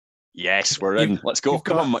Yes, we're in. Let's go.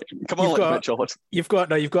 Come on, Mitchell. You've got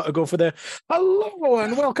to go for the hello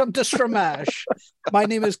and welcome to Stramash. My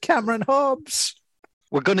name is Cameron Hobbs.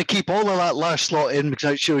 We're going to keep all of that last slot in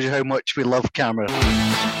because it shows you how much we love Cameron.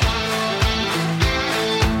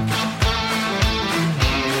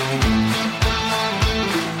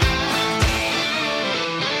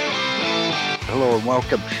 Hello and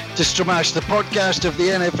welcome to Stramash, the podcast of the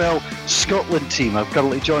NFL Scotland team. I'm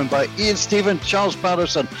currently joined by Ian Stephen, Charles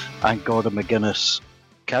Patterson and Gordon McGuinness.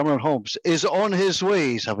 Cameron Hobbs is on his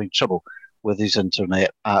way. He's having trouble with his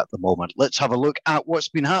internet at the moment. Let's have a look at what's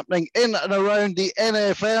been happening in and around the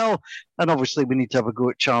NFL. And obviously we need to have a go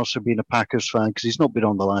at Charles for being a Packers fan because he's not been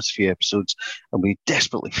on the last few episodes and we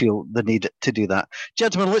desperately feel the need to do that.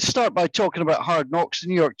 Gentlemen, let's start by talking about Hard Knocks. The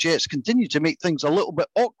New York Jets continue to make things a little bit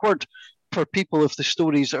awkward for people if the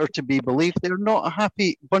stories are to be believed. They're not a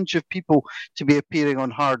happy bunch of people to be appearing on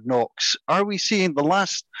Hard Knocks. Are we seeing the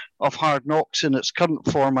last of Hard Knocks in its current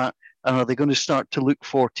format, and are they going to start to look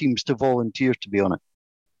for teams to volunteer to be on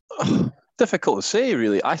it? Difficult to say,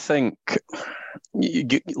 really. I think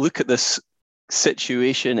you look at this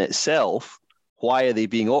situation itself. Why are they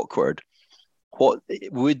being awkward? What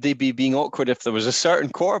would they be being awkward if there was a certain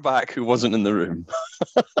quarterback who wasn't in the room?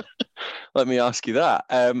 Let me ask you that.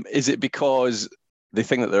 Is it because they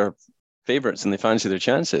think that they're favourites and they fancy their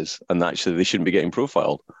chances, and actually they shouldn't be getting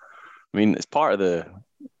profiled? I mean, it's part of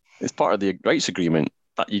the rights agreement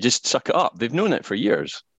that you just suck it up. They've known it for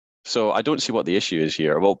years, so I don't see what the issue is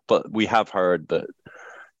here. Well, but we have heard that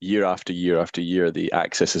year after year after year, the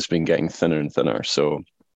access has been getting thinner and thinner. So,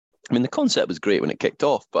 I mean, the concept was great when it kicked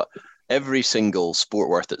off, but every single sport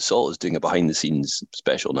worth its salt is doing a behind-the-scenes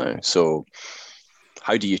special now. So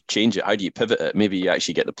how do you change it? How do you pivot it? Maybe you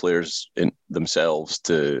actually get the players in themselves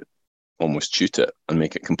to almost shoot it and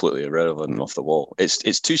make it completely irrelevant and off the wall.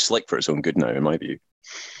 It's too slick for its own good now, in my view.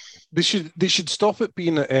 They should stop it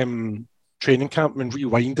being at training camp and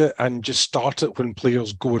rewind it and just start it when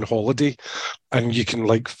players go on holiday, and you can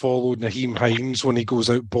like follow Naheem Hines when he goes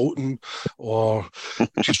out boating, or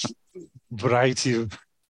just variety of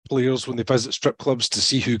players when they visit strip clubs to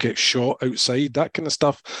see who gets shot outside, that kind of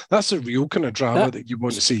stuff. That's a real kind of drama that you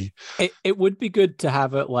want to see. It would be good to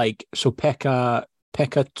have it like, so pick a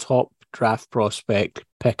top draft prospect,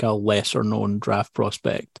 pick a lesser known draft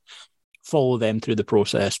prospect, follow them through the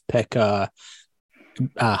process, pick a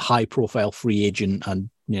high profile free agent, and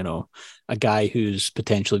a guy who's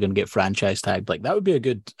potentially going to get franchise tagged. Like that would be a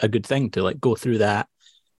good thing to like go through that,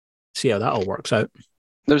 see how that all works out.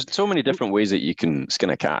 There's so many different ways that you can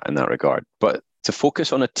skin a cat in that regard, but to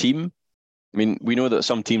focus on a team, I mean, we know that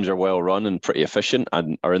some teams are well run and pretty efficient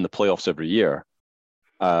and are in the playoffs every year,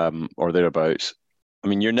 or thereabouts. I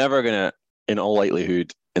mean, you're never going to, in all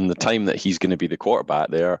likelihood, in the time that he's going to be the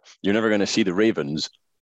quarterback there, you're never going to see the Ravens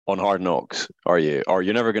on Hard Knocks, are you? Or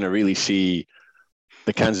you're never going to really see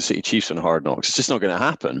the Kansas City Chiefs on Hard Knocks. It's just not going to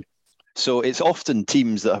happen. So it's often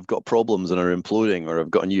teams that have got problems and are imploding, or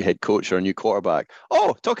have got a new head coach or a new quarterback.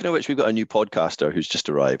 Oh, talking of which, we've got a new podcaster who's just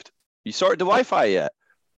arrived. You sorted the Wi-Fi yet?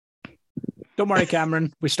 Don't worry,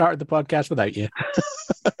 Cameron. We started the podcast without you.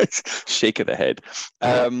 Shake of the head.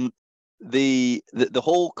 The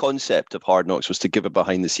whole concept of Hard Knocks was to give a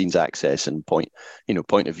behind-the-scenes access and point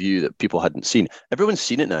of view that people hadn't seen. Everyone's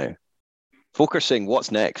seen it now. Folk are saying,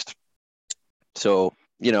 what's next? So,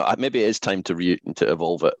 maybe it is time to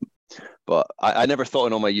evolve it. But I never thought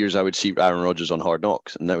in all my years I would see Aaron Rodgers on Hard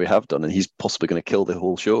Knocks, and now we have done, and he's possibly going to kill the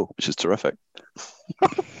whole show, which is terrific.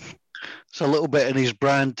 It's a little bit in his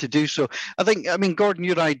brand to do so. I mean, Gordon,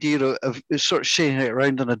 your idea of sort of sharing it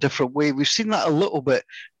around in a different way, we've seen that a little bit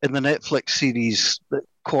in the Netflix series,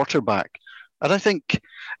 Quarterback. And I think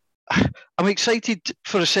I'm excited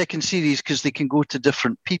for a second series because they can go to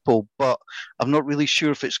different people, but I'm not really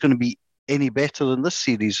sure if it's going to be any better than this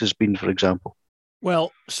series has been, for example.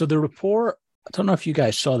 Well, so the report, I don't know if you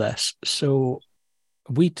guys saw this. So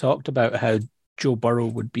we talked about how Joe Burrow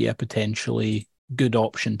would be a potentially good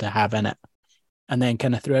option to have in it. And then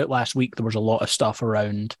kind of throughout last week, there was a lot of stuff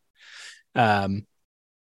around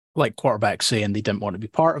like quarterbacks saying they didn't want to be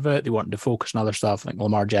part of it. They wanted to focus on other stuff. I think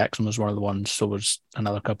Lamar Jackson was one of the ones. So was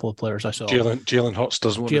another couple of players I saw. Jalen Hurts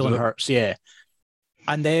doesn't want to do it. Jalen Hurts, yeah.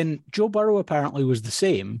 And then Joe Burrow apparently was the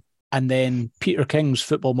same. And then Peter King's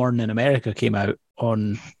Football Morning in America came out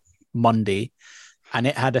on Monday, and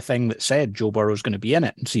it had a thing that said Joe Burrow's going to be in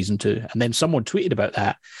it in season 2. And then someone tweeted about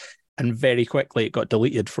that, and very quickly it got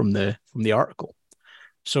deleted from the article.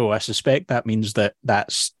 So I suspect that means that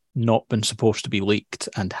that's not been supposed to be leaked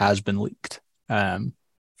and has been leaked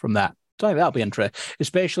from that. So I think that'll be interesting,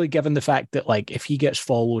 especially given the fact that like if he gets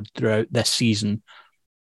followed throughout this season,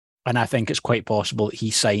 And I think it's quite possible that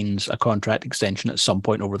he signs a contract extension at some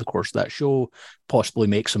point over the course of that show, probably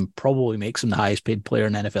makes him the highest paid player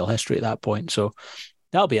in NFL history at that point. So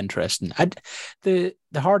that'll be interesting. The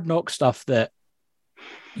Hard Knock stuff, that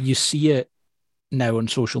you see it now on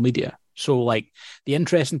social media. So like the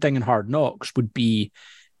interesting thing in Hard Knocks would be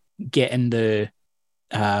getting the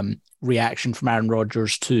reaction from Aaron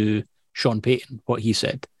Rodgers to Sean Payton, what he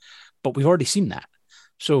said. But we've already seen that.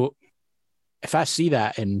 So if I see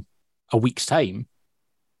that in a week's time,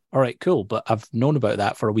 all right, cool. But I've known about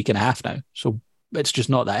that for a week and a half now. So it's just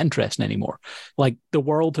not that interesting anymore. Like the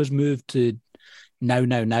world has moved to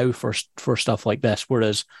now for stuff like this.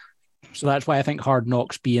 Whereas, so that's why I think Hard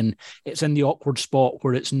Knocks it's in the awkward spot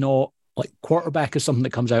where it's not like quarterback is something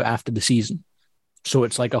that comes out after the season. So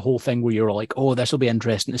it's like a whole thing where you're like, oh, this will be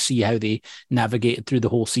interesting to see how they navigated through the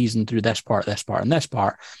whole season, through this part, and this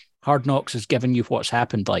part. Hard Knocks is giving you what's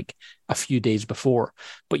happened like a few days before,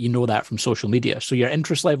 but you know that from social media. So your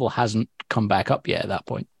interest level hasn't come back up yet at that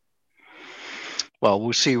point. Well,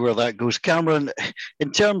 we'll see where that goes. Cameron,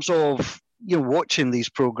 in terms of watching these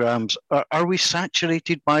programs, are we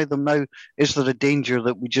saturated by them now? Is there a danger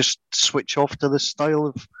that we just switch off to this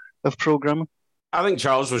style of programming? I think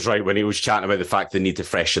Charles was right when he was chatting about the fact they need to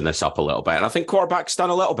freshen this up a little bit. And I think quarterback's done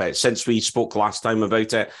a little bit since we spoke last time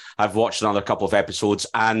about it. I've watched another couple of episodes,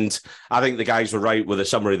 and I think the guys were right with the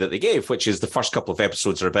summary that they gave, which is the first couple of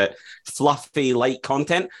episodes are a bit fluffy, light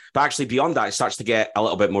content. But actually beyond that, it starts to get a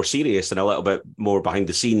little bit more serious and a little bit more behind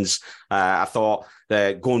the scenes. I thought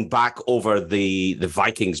that going back over the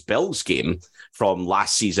Vikings-Bills game from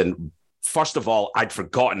last season, first of all, I'd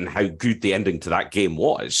forgotten how good the ending to that game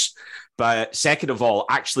was. But second of all,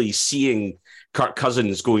 actually seeing Kirk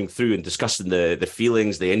Cousins going through and discussing the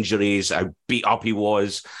feelings, the injuries, how beat up he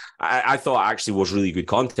was, I thought actually was really good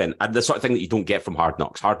content. And the sort of thing that you don't get from Hard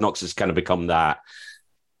Knocks. Hard Knocks has kind of become that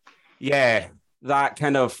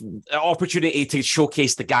kind of opportunity to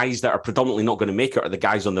showcase the guys that are predominantly not going to make it, or the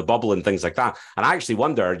guys on the bubble and things like that. And I actually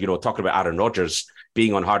wonder, talking about Aaron Rodgers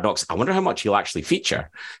being on Hard Knocks, I wonder how much he'll actually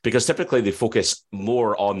feature, because typically they focus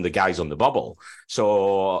more on the guys on the bubble.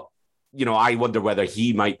 So, I wonder whether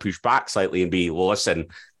he might push back slightly and be, well, listen,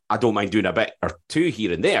 I don't mind doing a bit or two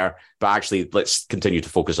here and there, but actually let's continue to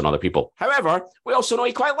focus on other people. However, we also know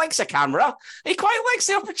he quite likes a camera. He quite likes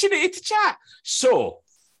the opportunity to chat. So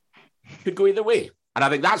could go either way. And I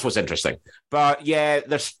think that's what's interesting. But yeah,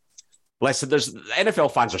 there's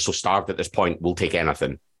NFL fans are so starved at this point, will take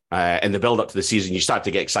anything. In the build up to the season, you start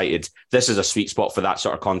to get excited. This is a sweet spot for that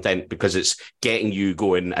sort of content because it's getting you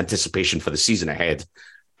going, anticipation for the season ahead.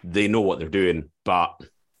 They know what they're doing. But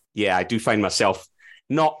yeah, I do find myself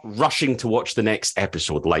not rushing to watch the next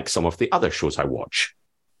episode like some of the other shows I watch,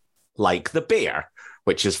 like The Bear,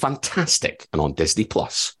 which is fantastic and on Disney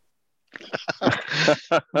Plus.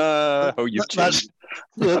 You've changed.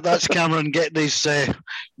 That's Cameron getting his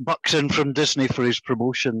bucks in from Disney for his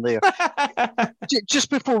promotion there. Just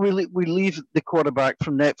before we leave the quarterback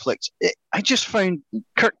from Netflix, I just found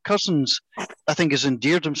Kirk Cousins, I think, has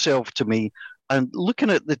endeared himself to me. And looking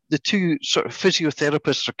at the two sort of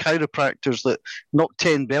physiotherapists or chiropractors that knock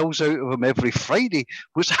 10 bells out of him every Friday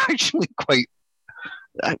was actually quite,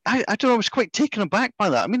 I don't know, I was quite taken aback by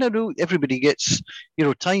that. I mean, I know everybody gets,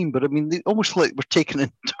 time, but I mean, they almost like we're taking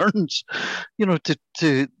in turns,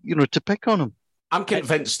 to pick on him. I'm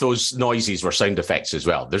convinced those noises were sound effects as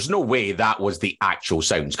well. There's no way that was the actual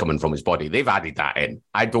sounds coming from his body. They've added that in.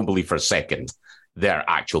 I don't believe for a second they're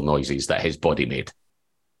actual noises that his body made.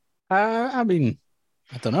 I mean,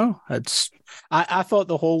 I don't know. I thought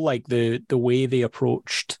the whole, like, the way they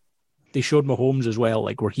showed Mahomes as well,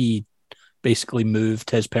 like, where he basically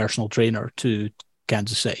moved his personal trainer to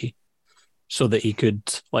Kansas City so that he could,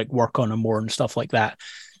 like, work on him more and stuff like that.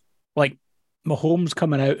 Like, Mahomes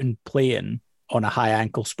coming out and playing on a high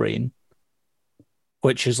ankle sprain,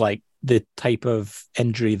 which is like the type of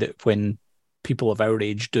injury that when people of our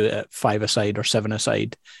age do it at 5-a-side or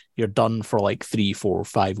 7-a-side, you're done for like 3, 4,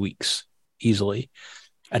 5 weeks easily.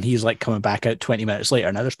 And he's like coming back out 20 minutes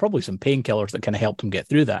later. Now there's probably some painkillers that kind of helped him get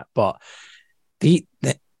through that, but the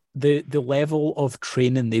level of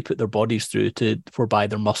training they put their bodies through whereby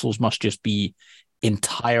their muscles must just be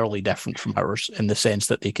entirely different from ours in the sense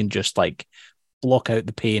that they can just like block out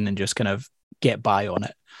the pain and just kind of get by on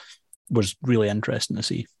it was really interesting to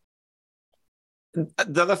see.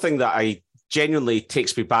 The other thing that I genuinely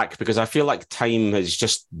takes me back, because I feel like time has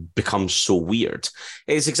just become so weird,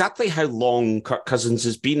 is exactly how long Kirk Cousins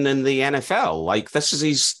has been in the NFL. Like, this is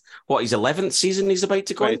his 11th season he's about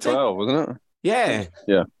to go into? 2012, wasn't it? Yeah.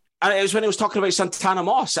 Yeah. And it was when he was talking about Santana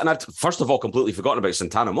Moss, and I'd first of all completely forgotten about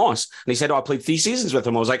Santana Moss, and he said, I played 3 seasons with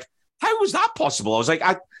him. I was like, how was that possible? I was like,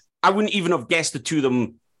 I wouldn't even have guessed the two of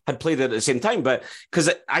them had played it at the same time. But because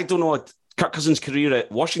I don't know, Kirk Cousins' career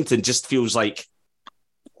at Washington just feels like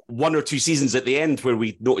one or two seasons at the end where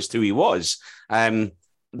we noticed who he was.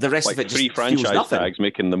 The rest like of it just three franchise feels nothing. tags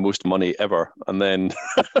making the most money ever, and then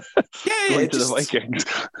going to the Vikings.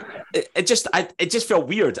 It just felt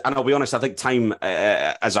weird, and I'll be honest. I think time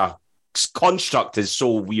as a construct is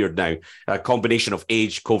so weird now. A combination of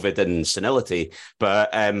age, COVID, and senility, but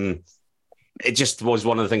it just was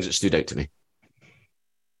one of the things that stood out to me.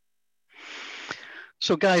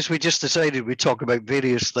 So, guys, we just decided we'd talk about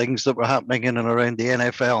various things that were happening in and around the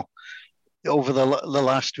NFL over the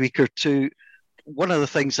last week or two. One of the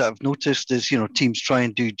things that I've noticed is, teams try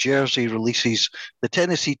and do jersey releases. The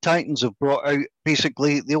Tennessee Titans have brought out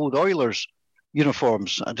basically the old Oilers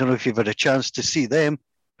uniforms. I don't know if you've had a chance to see them.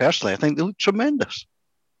 Personally, I think they look tremendous.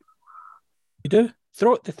 You do.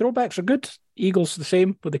 The throwbacks are good. Eagles the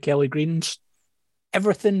same with the Kelly Greens.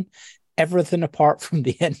 Everything apart from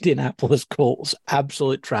the Indianapolis Colts,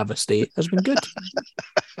 absolute travesty, has been good.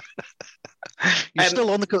 You're still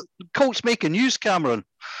on the Colts making news, Cameron.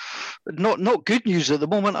 Not good news at the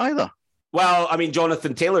moment either. Well, I mean,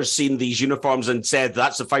 Jonathan Taylor's seen these uniforms and said,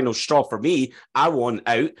 that's the final straw for me. I want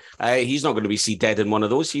out. He's not going to be seen dead in one of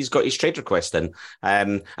those. He's got his trade request in.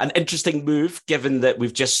 An interesting move, given that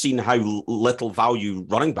we've just seen how little value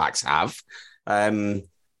running backs have. The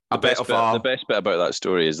best bit about that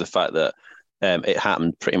story is the fact that it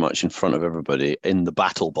happened pretty much in front of everybody in the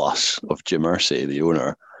battle bus of Jim Irsay, the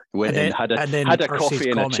owner. Went in, had a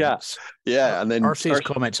coffee and a chat. Yeah, and then Irsay's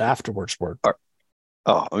comments afterwards were.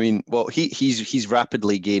 He's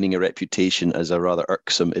rapidly gaining a reputation as a rather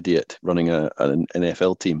irksome idiot running an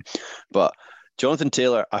NFL team. But Jonathan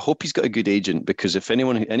Taylor, I hope he's got a good agent, because if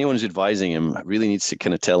anyone who's advising him really needs to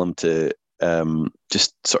kind of tell him to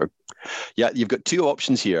just sort of, you've got two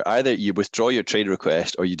options here. Either you withdraw your trade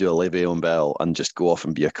request, or you do a Le'Veon Bell and just go off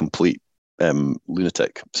and be a complete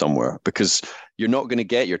lunatic somewhere, because you're not going to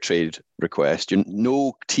get your trade request.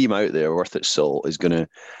 No team out there worth its salt is going to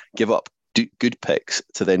give up good picks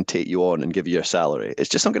to then take you on and give you a salary. It's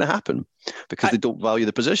just not going to happen because they don't value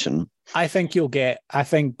the position. I think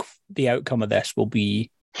the outcome of this will be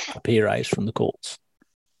a pay rise from the Colts.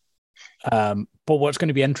 But what's going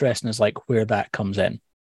to be interesting is like where that comes in.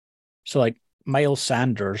 So like Miles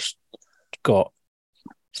Sanders got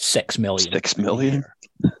 $6 million. $6 million.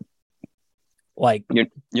 Like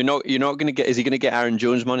you're not going to get. Is he going to get Aaron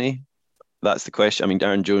Jones money? That's the question. I mean,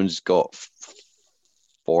 Aaron Jones got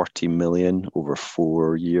 $40 million over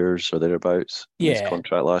 4 years or thereabouts. In his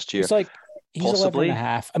contract last year. It's like he's possibly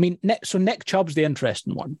 11.5. I mean, Nick Chubb's the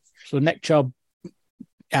interesting one. So Nick Chubb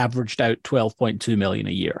averaged out $12.2 million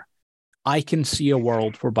a year. I can see a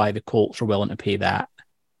world whereby the Colts are willing to pay that.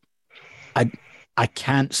 I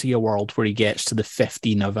can't see a world where he gets to the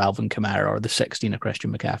 15 of Alvin Kamara or the 16 of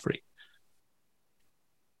Christian McCaffrey.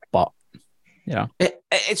 But,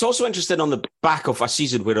 it's also interesting on the back of a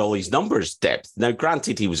season where all his numbers dipped. Now,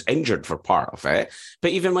 granted, he was injured for part of it,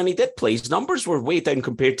 but even when he did play, his numbers were way down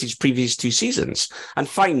compared to his previous two seasons. And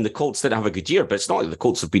fine, the Colts didn't have a good year, but it's not like the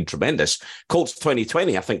Colts have been tremendous. Colts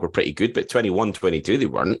 2020, I think, were pretty good, but 21-22, they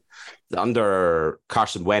weren't. Under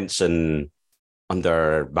Carson Wentz and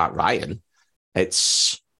under Matt Ryan,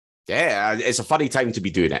 it's a funny time to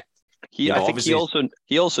be doing it. I think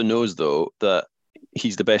he also knows, though, that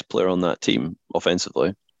he's the best player on that team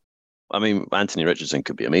offensively. I mean, Anthony Richardson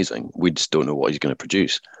could be amazing. We just don't know what he's going to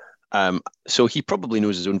produce. So he probably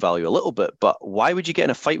knows his own value a little bit, but why would you get in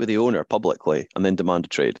a fight with the owner publicly and then demand a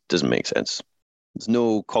trade? Doesn't make sense. There's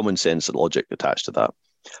no common sense and logic attached to that.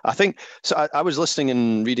 I think so. I was listening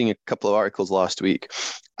and reading a couple of articles last week,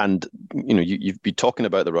 and you've been talking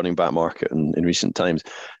about the running back market in recent times.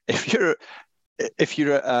 If you're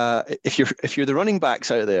the running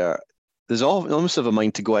backs out there, there's almost of a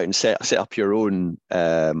mind to go out and set up your own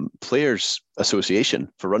players association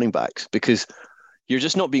for running backs, because you're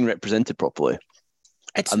just not being represented properly.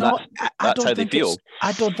 It's not. That's how they feel.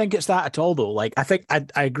 I don't think it's that at all, though. Like, I think I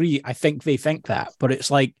agree. I think they think that, but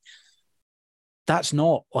it's like that's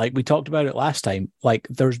not, like we talked about it last time. Like,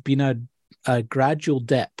 there's been a gradual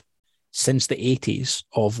dip since the 80s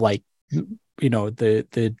of like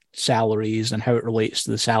the salaries and how it relates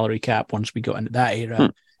to the salary cap once we got into that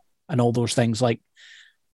era. And all those things, like,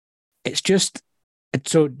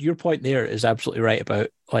 so your point there is absolutely right about,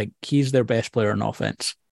 like, he's their best player on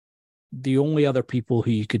offense. The only other people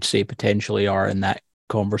who you could say potentially are in that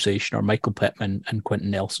conversation are Michael Pittman and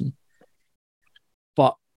Quentin Nelson.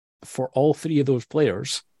 But for all three of those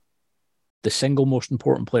players, the single most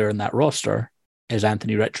important player in that roster is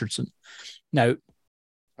Anthony Richardson. Now,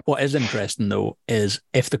 what is interesting, though, is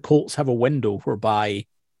if the Colts have a window whereby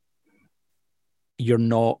you're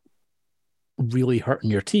not really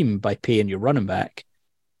hurting your team by paying your running back.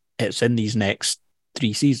 It's in these next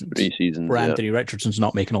 3 seasons. 3 seasons. Where Anthony Richardson's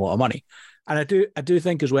not making a lot of money. And I do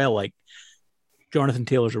think as well, like, Jonathan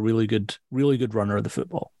Taylor's a really good runner of the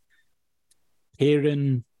football.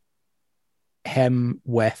 Pairing him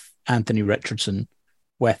with Anthony Richardson,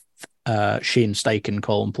 with Shane Steichen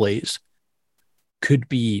calling plays, could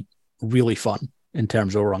be really fun in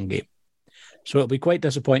terms of a run game. So it'll be quite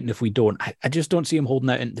disappointing if we don't. I just don't see him holding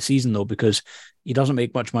out into the season, though, because he doesn't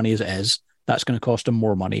make much money as it is. That's going to cost him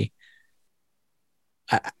more money.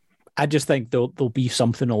 I just think there'll be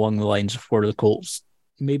something along the lines of where the Colts,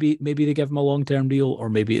 maybe they give him a long-term deal, or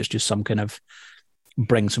maybe it's just some kind of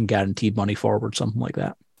bring some guaranteed money forward, something like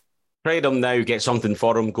that. Trade him now, get something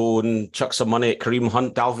for him, go and chuck some money at Kareem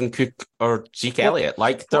Hunt, Dalvin Cook, or Zeke Elliott.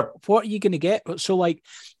 Like, what are you going to get? So, like,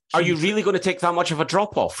 are you really going to take that much of a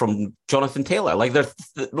drop off from Jonathan Taylor? Like,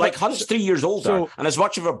 Hunt's 3 years older and as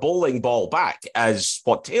much of a bowling ball back as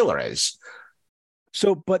what Taylor is.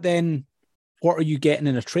 So, but then, what are you getting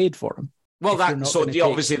in a trade for him? Well,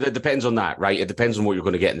 obviously that depends on that, right? It depends on what you're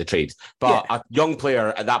going to get in the trade. But a young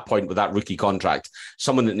player at that point with that rookie contract,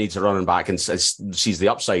 someone that needs a running back and sees the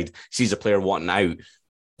upside, sees a player wanting out,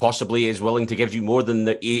 possibly is willing to give you more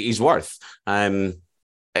than he's worth.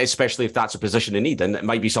 Especially if that's a position in need. And it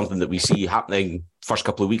might be something that we see happening first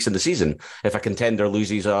couple of weeks in the season if a contender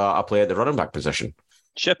loses a player at the running back position.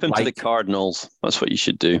 Ship him to the Cardinals. That's what you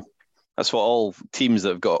should do. That's what all teams that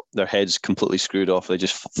have got their heads completely screwed off, they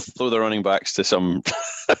just throw their running backs to some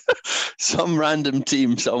random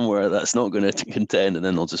team somewhere that's not going to contend, and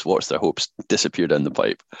then they'll just watch their hopes disappear down the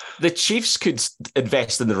pipe. The Chiefs could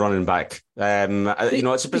invest in the running back.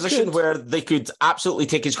 It's a position where they could absolutely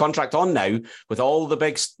take his contract on now with all the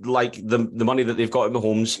big, like the money that they've got in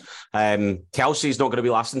Mahomes. Kelsey's not going to be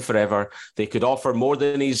lasting forever. They could offer more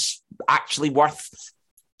than he's actually worth.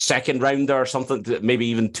 Second rounder or something, maybe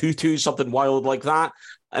even 2-2, something wild like that.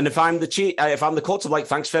 And if I'm the Colts, I'm like,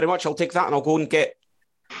 thanks very much, I'll take that, and I'll go and get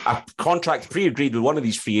a contract pre-agreed with one of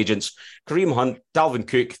these free agents, Kareem Hunt, Dalvin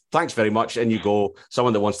Cook, thanks very much, and you go,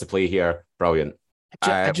 someone that wants to play here, brilliant.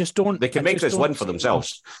 I just don't. They can make this win for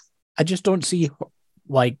themselves. I just don't see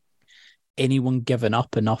like anyone giving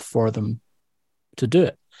up enough for them to do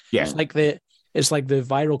it. Yeah, it's like the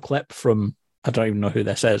viral clip from, I don't even know who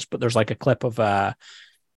this is, but there's like a clip of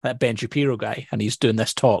that Ben Shapiro guy, and he's doing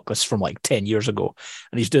this talk. This is from like 10 years ago,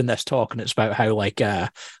 and he's doing this talk, and it's about how, like,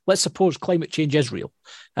 let's suppose climate change is real,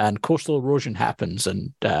 and coastal erosion happens,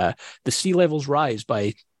 and the sea levels rise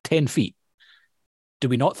by 10 feet. Do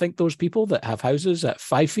we not think those people that have houses at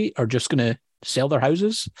 5 feet are just going to sell their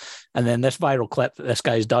houses? And then this viral clip that this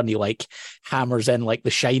guy's done, he like hammers in like The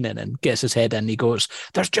Shining and gets his head in. He goes,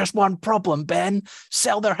 "There's just one problem, Ben.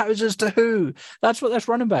 Sell their houses to who?" That's what this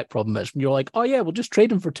running back problem is. And you're like, oh yeah, we'll just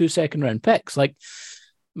trade him for 2 second-round picks. Like,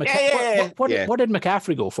 what did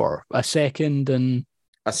McCaffrey go for? A second,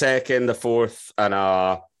 a fourth, and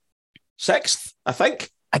a sixth, I think.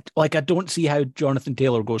 I don't see how Jonathan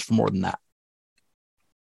Taylor goes for more than that.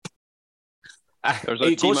 There's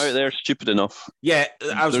a team out there stupid enough. Yeah,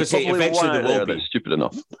 I was going to say eventually there will be. That's stupid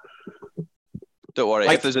enough. Don't worry.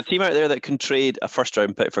 If there's a team out there that can trade a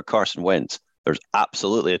first-round pick for Carson Wentz, there's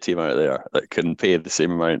absolutely a team out there that can pay the same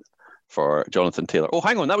amount for Jonathan Taylor. Oh,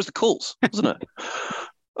 hang on, that was the Colts, wasn't it?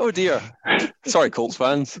 Oh dear. Sorry, Colts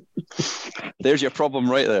fans. There's your problem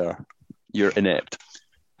right there. You're inept.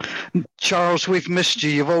 Charles, we've missed you.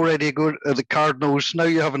 You've already gone at the Cardinals. Now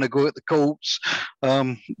you're having a go at the Colts.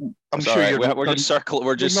 I'm sure we're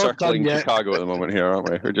just circling Chicago at the moment here, aren't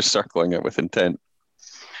we? We're just circling it with intent.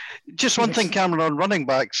 Just one thing, Cameron, on running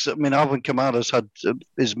backs. I mean, Alvin Kamara's had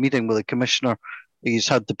his meeting with the commissioner. He's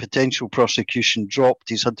had the potential prosecution dropped.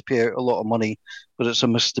 He's had to pay out a lot of money, but it's a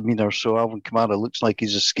misdemeanor. So Alvin Kamara looks like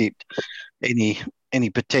he's escaped any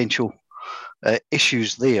potential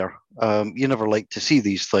issues there. You never like to see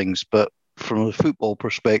these things, but from a football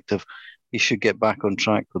perspective, he should get back on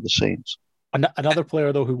track with the Saints. Another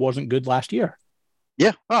player, though, who wasn't good last year.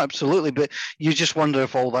 Yeah, absolutely. But you just wonder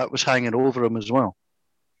if all that was hanging over him as well.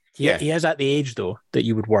 He is at the age, though, that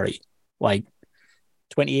you would worry. Like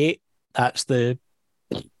 28, that's the...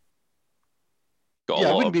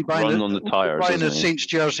 I wouldn't be buying on the tires. Buying a Saints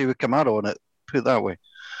jersey with Camaro on it, put it that way.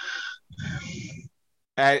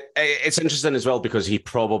 It's interesting as well because he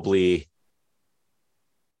probably...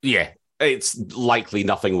 Yeah, it's likely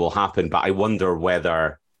nothing will happen, but I wonder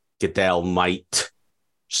whether Goodell might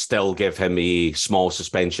still give him a small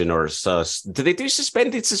suspension or... do they do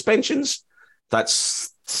suspended suspensions?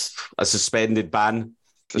 That's a suspended ban.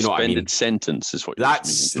 Suspended sentence is what you're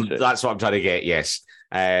That's what I'm trying to get, yes.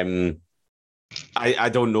 I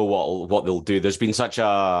don't know what they'll do. There's been such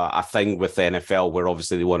a thing with the NFL where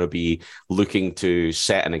obviously they want to be looking to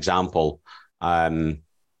set an example.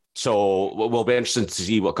 So we'll be interested to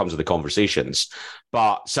see what comes of the conversations.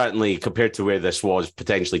 But certainly compared to where this was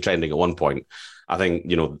potentially trending at one point, I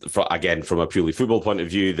think, again, from a purely football point of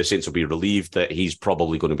view, the Saints will be relieved that he's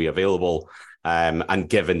probably going to be available. And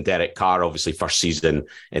given Derek Carr, obviously first season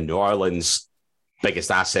in New Orleans,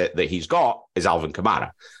 biggest asset that he's got is Alvin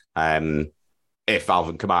Kamara. If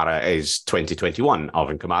Alvin Kamara is 2021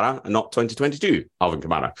 Alvin Kamara and not 2022 Alvin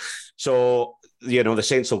Kamara. So, the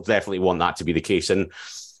Saints will definitely want that to be the case. And,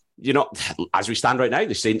 as we stand right now,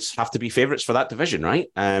 the Saints have to be favourites for that division, right?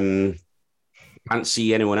 Can't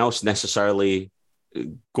see anyone else necessarily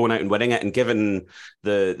going out and winning it. And given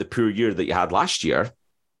the poor year that you had last year,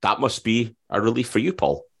 that must be a relief for you,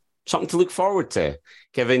 Paul. Something to look forward to,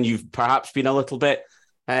 given you've perhaps been a little bit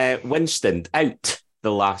Winston out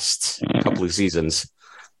the last couple of seasons.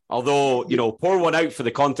 Although, pour one out for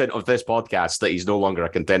the content of this podcast that he's no longer a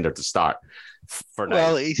contender to start for now.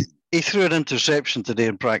 Well, he threw an interception today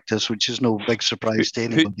in practice, which is no big surprise to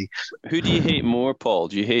anybody. Who do you hate more, Paul?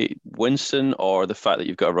 Do you hate Winston or the fact that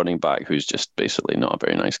you've got a running back who's just basically not a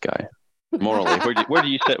very nice guy? Morally, where do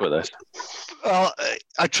you sit with this? Well,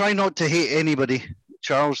 I try not to hate anybody,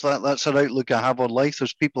 Charles. That's an outlook I have on life.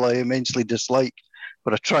 There's people I immensely dislike,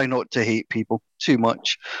 but I try not to hate people too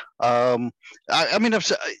much. I mean,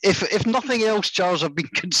 if nothing else, Charles, I've been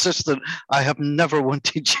consistent. I have never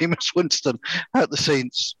wanted Jameis Winston at the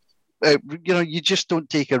Saints. You just don't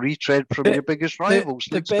take a retread from your biggest rivals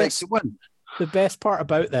and expect to win. The best part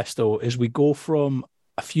about this, though, is we go from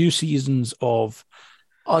a few seasons of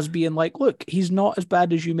us being like, look, he's not as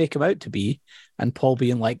bad as you make him out to be, and Paul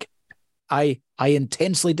being like, I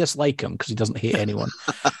intensely dislike him because he doesn't hate anyone.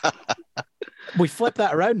 We flip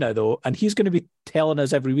that around now, though, and he's going to be telling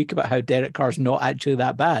us every week about how Derek Carr's not actually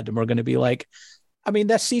that bad, and we're going to be like, I mean,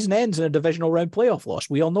 this season ends in a divisional round playoff loss.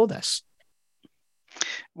 We all know this.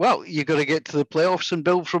 Well, you got to get to the playoffs and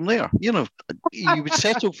build from there. You would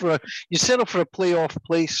settle for a playoff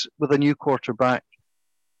place with a new quarterback,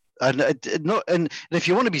 and if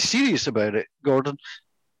you want to be serious about it, Gordon,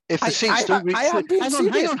 if the Saints don't reach,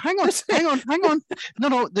 hang on.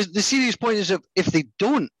 No. The serious point is if they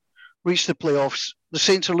don't reach the playoffs, the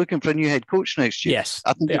Saints are looking for a new head coach next year. Yes,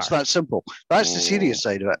 I think it's that simple. That's the serious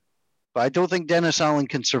side of it. But I don't think Dennis Allen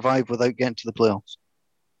can survive without getting to the playoffs.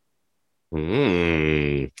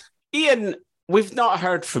 Ian, we've not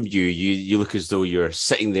heard from you. You look as though you're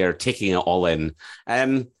sitting there taking it all in.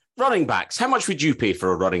 Running backs, how much would you pay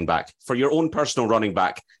for a running back, for your own personal running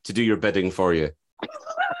back to do your bidding for you?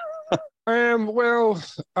 Well,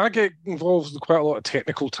 I get involved in quite a lot of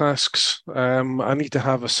technical tasks. I need to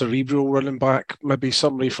have a cerebral running back, maybe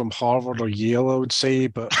somebody from Harvard or Yale, I would say,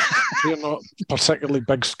 but they're not particularly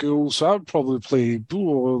big schools. So I would probably play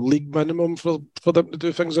league minimum for them to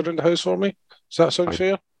do things around the house for me. Does that sound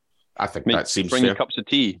fair? I think that seems bring fair. you cups of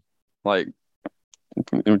tea. Like,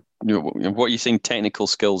 what are you saying? Technical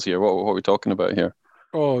skills here. What are we talking about here?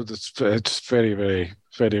 Oh, it's very, very,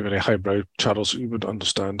 very, very highbrow. Charles, you would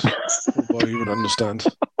understand. Oh boy, you would understand.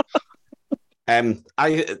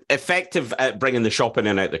 Effective at bringing the shopping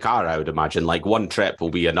in and out the car, I would imagine. Like one trip will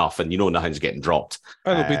be enough, and nothing's getting dropped.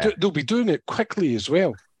 And they'll be doing it quickly as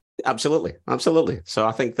well. Absolutely. So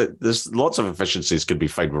I think that there's lots of efficiencies could be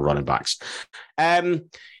found with running backs.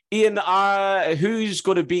 Ian, who's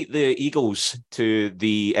going to beat the Eagles to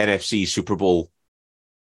the NFC Super Bowl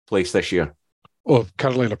place this year? Oh,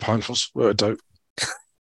 Carolina Panthers, without a doubt.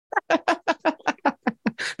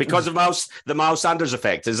 Because of the Miles Sanders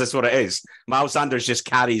effect, is this what it is? Miles Sanders just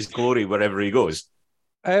carries glory wherever he goes.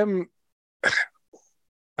 I don't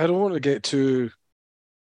want to get too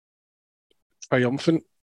triumphant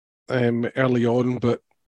early on, but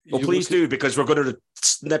well, please do, because we're going to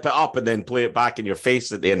snip it up and then play it back in your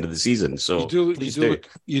face at the end of the season. So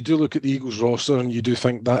you do look at the Eagles roster and you do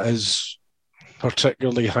think that is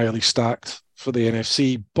particularly highly stacked for the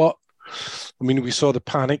NFC. But I mean, we saw the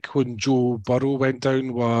panic when Joe Burrow went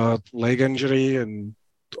down with leg injury and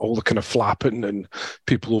all the kind of flapping and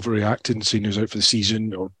people overreacting, saying he was out for the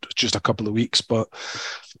season or just a couple of weeks. But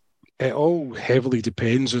it all heavily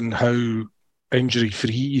depends on how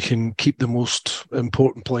injury-free you can keep the most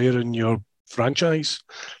important player in your franchise.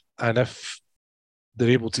 And if they're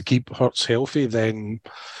able to keep Hurts healthy, then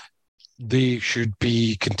they should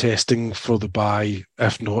be contesting for the bye,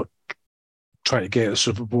 if not trying to get a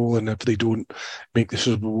Super Bowl. And if they don't make the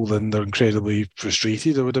Super Bowl, then they're incredibly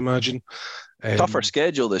frustrated, I would imagine. Tougher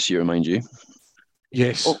schedule this year, mind you.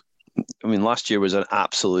 Yes. Oh, I mean, last year was an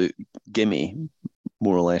absolute gimme,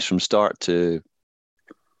 more or less, from start to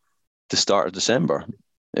the start of December.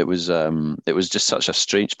 It was just such a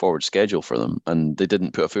straightforward schedule for them, and they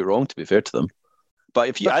didn't put a foot wrong, to be fair to them. But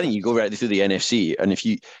I think you go right through the NFC, and if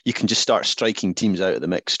you can just start striking teams out of the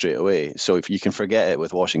mix straight away. So if you can forget it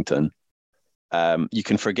with Washington, you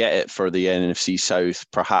can forget it for the NFC South,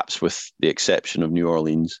 perhaps with the exception of New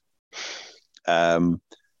Orleans.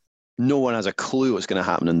 No one has a clue what's going to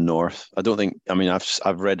happen in the North. I don't think. I mean,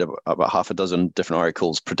 I've read about half a dozen different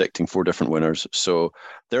articles predicting 4 different winners. So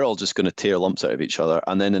they're all just going to tear lumps out of each other.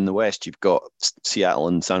 And then in the West, you've got Seattle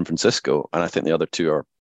and San Francisco, and I think the other 2 are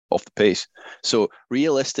off the pace. So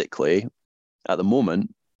realistically, at the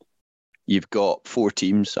moment, you've got 4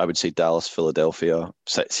 teams. I would say Dallas, Philadelphia,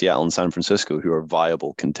 Seattle, and San Francisco, who are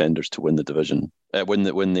viable contenders to win the division, win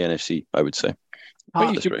the NFC. I would say.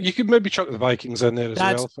 You could maybe chuck the Vikings in there as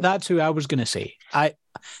well. That's who I was going to say.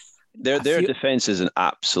 Their defense is an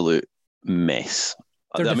absolute mess.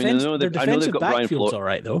 Their defensive backfield's all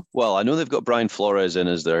right, though. Well, I know they've got Brian Flores in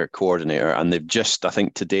as their coordinator, and they've just, I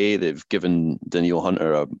think today, they've given Daniil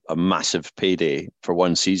Hunter a massive payday for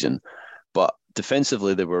 1 season. But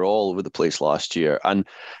defensively, they were all over the place last year. And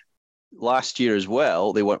last year as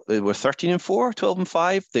well, they were 13-4,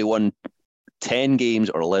 12-5. They won 10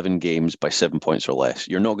 games or 11 games by 7 points or less.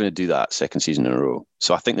 You're not going to do that second season in a row.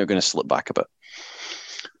 So I think they're going to slip back a bit.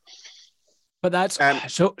 But that's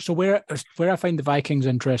so where I find the Vikings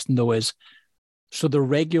interesting though is so the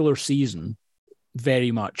regular season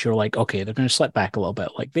very much you're like, okay, they're going to slip back a little bit.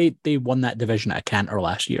 Like they won that division at a canter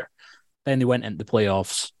last year. Then they went into the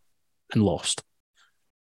playoffs and lost.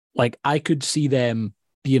 Like I could see them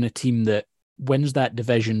being a team that wins that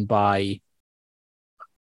division by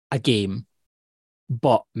a game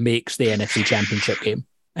but makes the NFC Championship game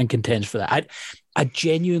and contends for that. I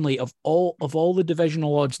genuinely, of all the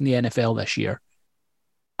divisional odds in the NFL this year,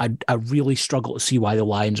 I really struggle to see why the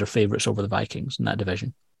Lions are favourites over the Vikings in that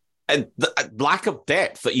division. And the lack of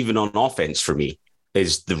depth, even on offense, for me,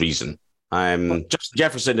 is the reason. Justin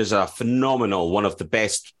Jefferson is a phenomenal, one of the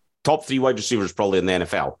best top 3 wide receivers probably in the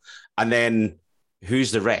NFL. And then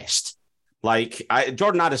who's the rest? Like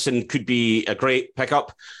Jordan Addison could be a great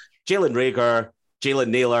pickup. Jalen Reagor, Jalen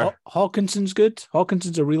Naylor. Hawkinson's good.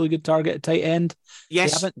 Hawkinson's a really good target at tight end.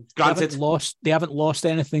 Yes, granted. They haven't lost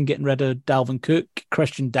anything getting rid of Dalvin Cook.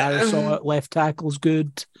 Christian Darrisaw at left tackle's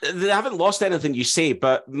good. They haven't lost anything, you say,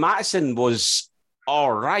 but Mattison was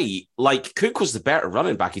all right. Like, Cook was the better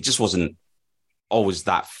running back. He just wasn't always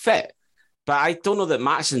that fit. But I don't know that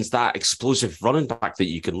Mattison's that explosive running back that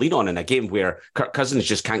you can lean on in a game where Kirk Cousins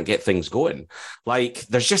just can't get things going. Like,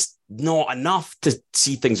 there's just not enough to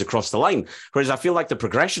see things across the line. Whereas I feel like the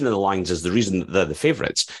progression of the Lions is the reason that they're the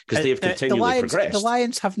favourites, because they've continually progressed. The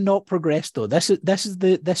Lions have not progressed, though. This is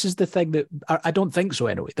the thing that I don't think so.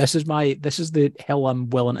 Anyway, this is the hill I'm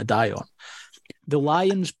willing to die on. The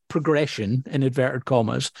Lions' progression, in inverted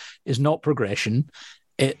commas, is not progression;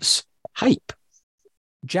 it's hype.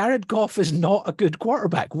 Jared Goff is not a good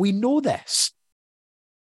quarterback. We know this.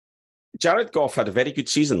 Jared Goff had a very good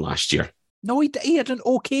season last year. No, he had an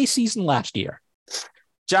okay season last year.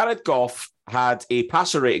 Jared Goff had a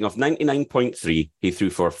passer rating of 99.3. He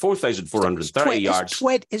threw for 4,430 yards,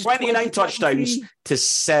 29 touchdowns to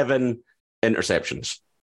 7 interceptions.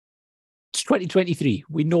 It's 2023.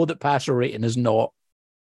 We know that passer rating is not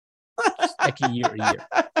sticky year to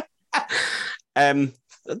year.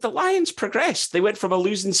 The Lions progressed. They went from a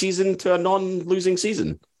losing season to a non-losing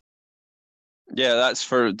season. Yeah, that's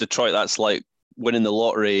for Detroit. That's like winning the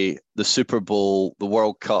lottery, the Super Bowl, the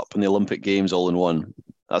World Cup, and the Olympic Games all in one.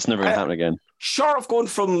 That's never going to happen again. Short of going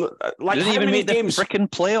from like how even many games, the freaking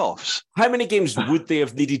playoffs. How many games would they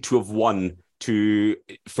have needed to have won for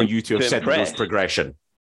you to have said there's progression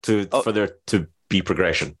for there to be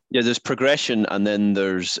progression? Yeah, there's progression, and then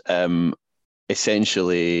there's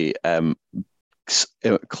essentially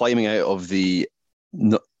climbing out of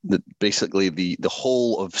basically the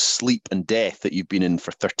hole of sleep and death that you've been in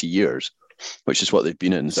for 30 years, which is what they've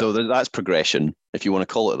been in. So that's progression, if you want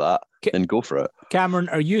to call it that, then go for it. Cameron,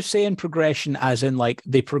 are you saying progression as in like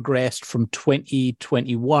they progressed from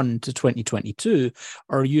 2021 to 2022,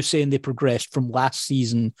 or are you saying they progressed from last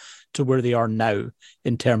season to where they are now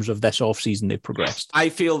in terms of this offseason they've progressed? I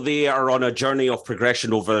feel they are on a journey of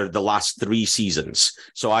progression over the last 3 seasons.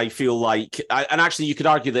 So I feel like, and actually you could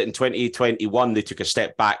argue that in 2021, they took a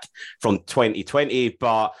step back from 2020,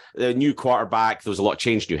 but the new quarterback, there was a lot of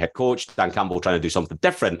change, new head coach, Dan Campbell trying to do something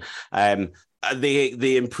different.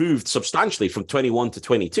 They improved substantially from 21 to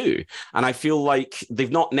 22. And I feel like they've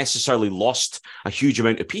not necessarily lost a huge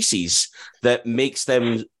amount of pieces that makes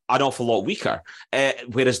them an awful lot weaker.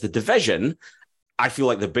 Whereas the division, I feel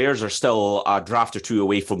like the Bears are still a draft or two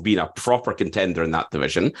away from being a proper contender in that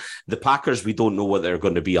division. The Packers, we don't know what they're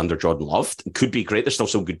going to be under Jordan Love. It could be great. There's still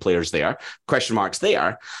some good players there. Question marks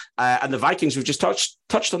there. And the Vikings, we've just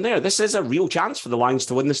touched on there. This is a real chance for the Lions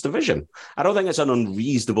to win this division. I don't think it's an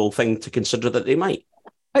unreasonable thing to consider that they might.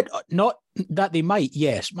 Not that they might,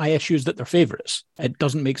 yes. My issue is that they're favourites. It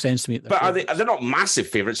doesn't make sense to me. But are they're not massive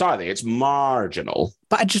favourites, are they? It's marginal.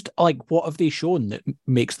 But I just, what have they shown that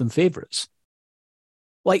makes them favourites?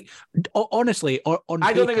 Honestly, on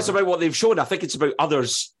I don't think it's about what they've shown. I think it's about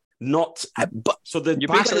others not. So the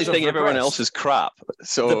you're basically saying everyone else is crap.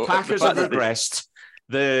 So the Packers have regressed.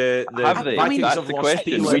 The Vikings that's have the lost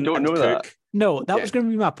question. Thielen We don't know and that. No, that was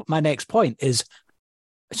going to be my next point is,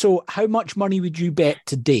 so how much money would you bet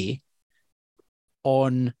today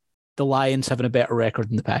on the Lions having a better record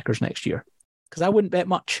than the Packers next year? Because I wouldn't bet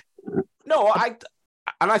much. No,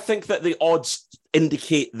 I think that the odds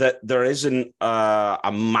indicate that there isn't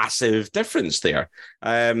a massive difference there.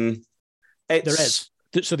 There is.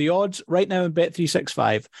 So the odds right now in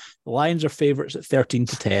Bet365, the Lions are favourites at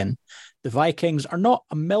 13-10. The Vikings are not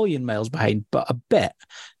a million miles behind, but a bit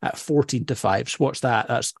at 14-5. So what's that?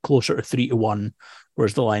 That's closer to 3-1,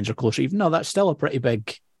 whereas the Lions are closer. Even though that's still a pretty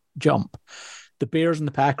big jump. The Bears and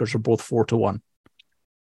the Packers are both 4-1.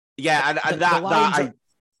 Yeah, and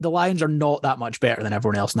the Lions are not that much better than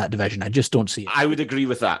everyone else in that division. I just don't see it. I would agree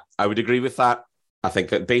with that. I think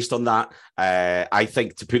that based on that, I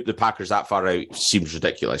think to put the Packers that far out seems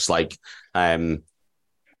ridiculous. I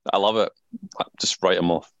love it. Just write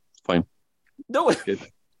them off. Fine. No,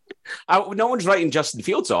 no one's writing Justin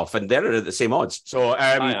Fields off, and they're at the same odds. So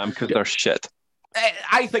I am, because they're shit.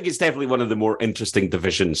 I think it's definitely one of the more interesting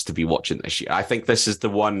divisions to be watching this year. I think this is the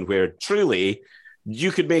one where truly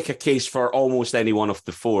you could make a case for almost any one of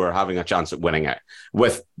the four having a chance at winning it,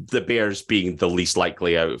 with the Bears being the least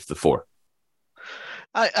likely out of the four.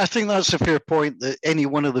 I think that's a fair point, that any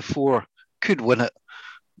one of the four could win it.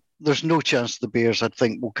 There's no chance the Bears, I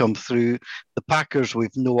think, will come through. The Packers,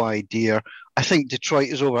 we've no idea. I think Detroit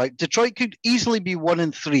is all right. Detroit could easily be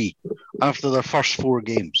 1-3 after their first 4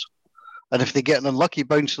 games. And if they get an unlucky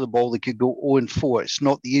bounce of the ball, they could go 0-4. It's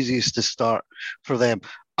not the easiest to start for them.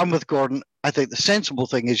 I'm with Gordon. I think the sensible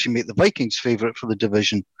thing is you make the Vikings favourite for the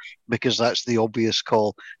division, because that's the obvious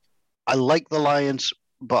call. I like the Lions,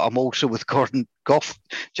 but I'm also with Gordon.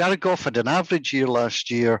 Jared Goff had an average year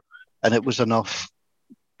last year, and it was enough.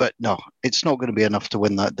 But no, it's not going to be enough to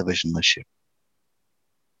win that division this year.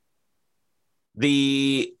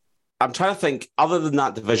 I'm trying to think, other than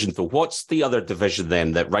that division, though, what's the other division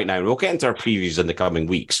then that right now, we'll get into our previews in the coming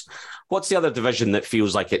weeks. What's the other division that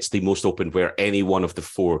feels like it's the most open where any one of the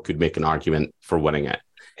four could make an argument for winning it?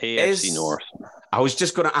 AFC North. I was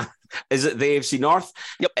just going to ask, is it the AFC North?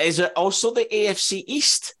 Yep. Is it also the AFC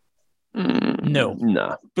East?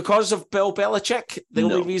 No. Because of Bill Belichick? The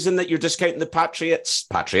only reason that you're discounting the Patriots.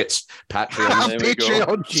 Patreon.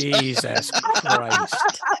 Jesus Christ.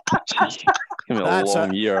 That's a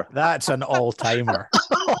long year. That's an all-timer.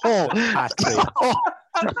 Patriot.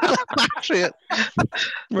 Patriot.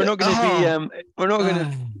 We're not going to be. We're not going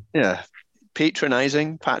to. Yeah.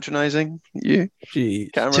 Patronizing you.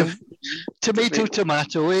 Jeez. Cameron.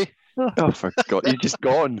 Tomato, eh? Oh, for God. He's just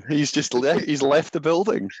gone. He's just he's left the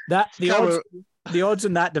building. The odds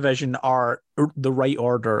in that division are the right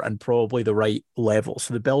order and probably the right level.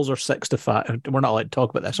 So the Bills are 6-5. We're not allowed to talk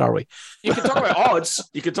about this, are we? You can talk about odds.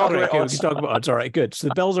 You can talk about odds. We can talk about odds. All right, good. So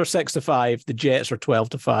the Bills are 6-5. The Jets are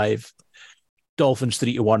 12-5. Dolphins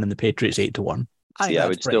 3-1, and the Patriots 8-1.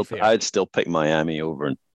 I'd still pick Miami over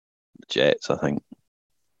the Jets, I think.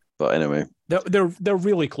 But anyway, they're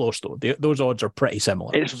really close though. Those odds are pretty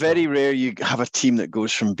similar. It's very rare you have a team that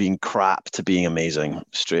goes from being crap to being amazing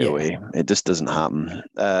straight away. It just doesn't happen.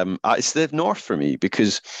 It's the North for me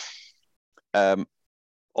because they've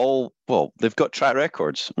got track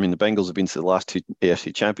records. I mean, the Bengals have been to the last 2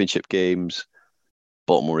 AFC Championship games.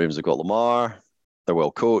 Baltimore Ravens have got Lamar. They're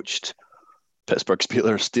well coached. Pittsburgh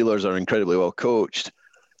Steelers are incredibly well coached.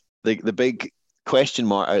 The big question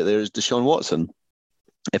mark out there is Deshaun Watson.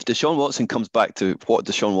 If Deshaun Watson comes back to what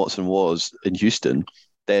Deshaun Watson was in Houston,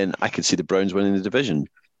 then I could see the Browns winning the division.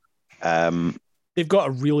 They've got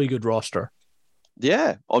a really good roster.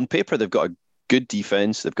 Yeah, on paper they've got a good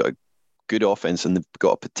defense, they've got a good offense, and they've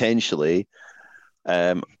got potentially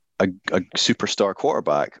a superstar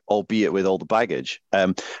quarterback, albeit with all the baggage.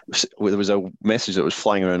 There was a message that was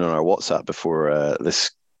flying around on our WhatsApp before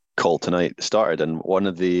this call tonight started, and one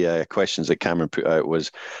of the questions that Cameron put out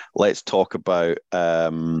was, let's talk about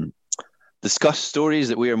discuss stories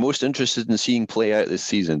that we are most interested in seeing play out this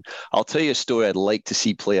season. I'll tell you a story I'd like to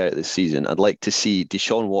see play out this season. I'd like to see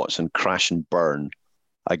Deshaun Watson crash and burn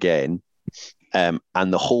again, and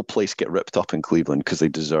the whole place get ripped up in Cleveland because they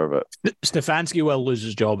deserve it. Stefanski will lose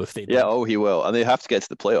his job if they don't. Yeah, oh, he will. And they have to get to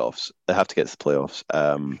the playoffs.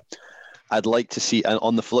 I'd like to see, and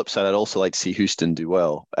on the flip side, I'd also like to see Houston do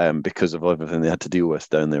well because of everything they had to deal with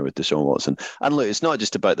down there with Deshaun Watson. And look, it's not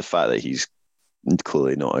just about the fact that he's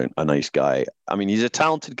clearly not a nice guy. I mean, he's a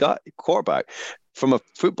talented guy, quarterback. From a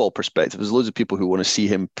football perspective, there's loads of people who want to see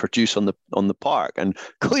him produce on the park. And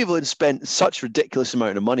Cleveland spent such ridiculous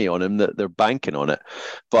amount of money on him that they're banking on it.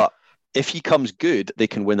 But if he comes good, they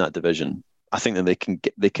can win that division. I think that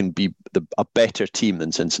they can be a better team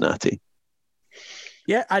than Cincinnati.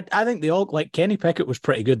 Yeah, I think they all, like, Kenny Pickett was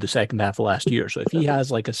pretty good the second half of last year. So if he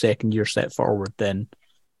has like a second year step forward, then,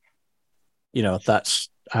 you know, that's...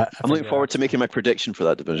 I'm looking forward to making my prediction for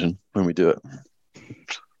that division when we do it.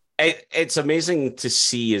 It's amazing to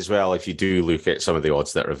see as well, if you do look at some of the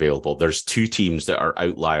odds that are available, there's two teams that are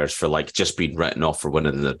outliers for like just being written off for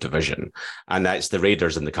winning the division. And that's the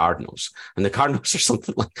Raiders and the Cardinals. And the Cardinals are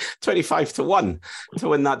something like 25-1 to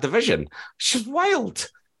win that division. It's just wild.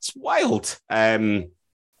 It's wild.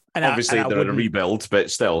 Obviously, they're in a rebuild,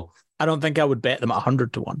 but still. I don't think I would bet them at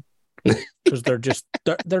 100-1 because they're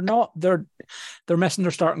missing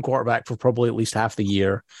their starting quarterback for probably at least half the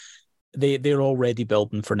year. They're already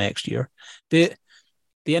building for next year. The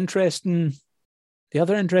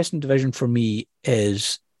other interesting division for me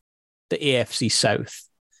is the AFC South,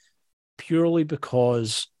 purely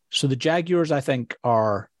because the Jaguars, I think,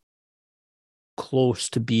 are close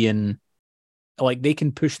to being, like, they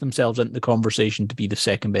can push themselves into the conversation to be the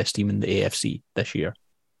second best team in the AFC this year.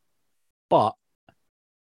 But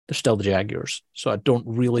they're still the Jaguars, so I don't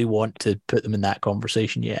really want to put them in that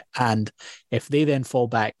conversation yet. And if they then fall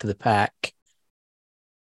back to the pack,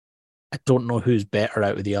 I don't know who's better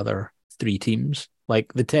out of the other three teams.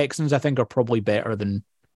 Like, the Texans, I think, are probably better than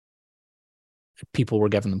people were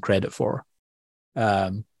giving them credit for.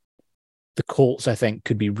 The Colts, I think,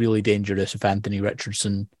 could be really dangerous if Anthony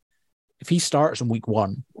Richardson, if he starts in week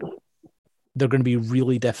 1, they're going to be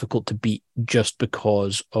really difficult to beat just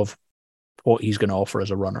because of what he's going to offer as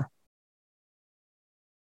a runner.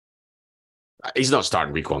 He's not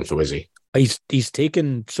starting week 1, though, is he? He's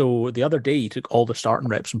taken, so the other day he took all the starting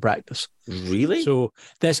reps in practice. Really? So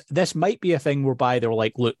this might be a thing whereby they're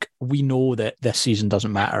like, look, we know that this season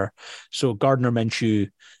doesn't matter. So Gardner Minshew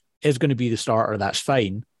is going to be the starter. That's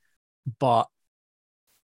fine. But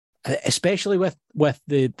especially with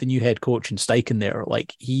the new head coach and Steichen there,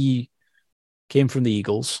 like, he came from the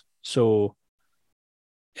Eagles, so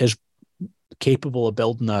is capable of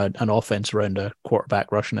building an offense around a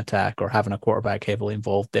quarterback rushing attack or having a quarterback heavily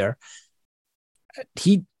involved there.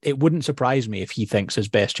 It wouldn't surprise me if he thinks his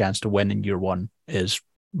best chance to win in year 1 is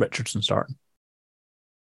Richardson starting.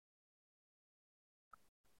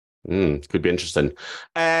 Could be interesting.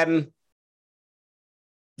 The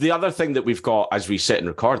other thing that we've got as we sit and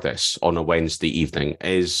record this on a Wednesday evening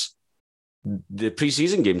is the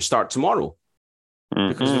preseason games start tomorrow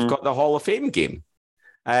because we've got the Hall of Fame game.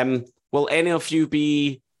 Will any of you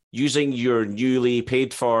be using your newly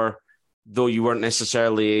paid for, though you weren't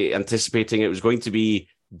necessarily anticipating it was going to be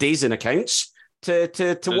days in accounts to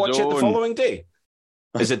watch it the following day?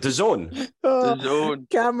 Is it DAZN? DAZN.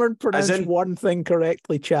 Cameron pronounced one thing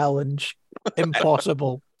correctly. Challenge.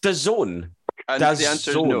 Impossible. DAZN. And the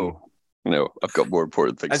answer is no. No, I've got more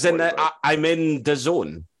important things. As in, I'm in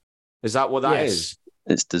DAZN. Is that what that is?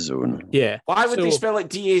 It's DAZN. Yeah. Why would they spell it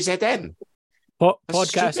DAZN?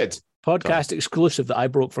 Podcast exclusive that I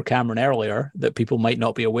broke for Cameron earlier that people might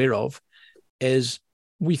not be aware of is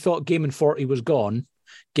we thought Game 40 was gone.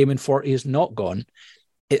 Game 40 is not gone.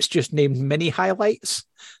 It's just named mini highlights.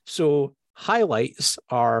 So highlights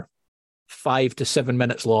are 5 to 7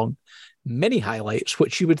 minutes long. Mini highlights,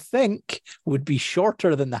 which you would think would be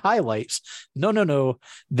shorter than the highlights. No.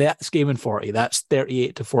 That's Game 40. That's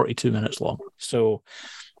 38 to 42 minutes long. So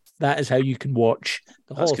that is how you can watch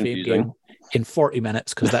the Hall of Fame game in 40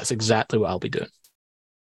 minutes, because that's exactly what I'll be doing.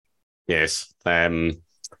 Yes.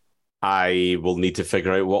 I will need to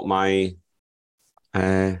figure out what my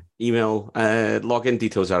email login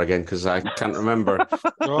details are again, because I can't remember.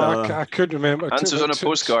 I couldn't remember. Answers on a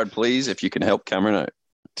postcard, please, if you can help Cameron out.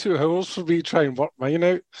 2 hours for me to try and work mine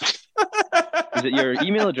out. Is it your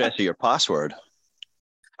email address or your password?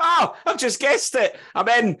 Oh, I've just guessed it. I'm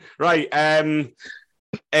in. Right.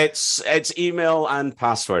 It's email and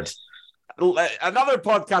password. Another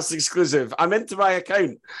podcast exclusive. I'm into my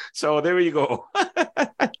account. So there you go.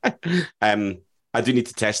 I do need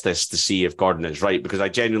to test this to see if Gordon is right, because I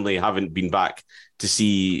genuinely haven't been back to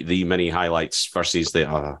see the mini highlights versus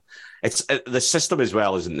the the system as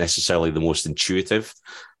well isn't necessarily the most intuitive.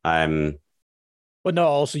 But no,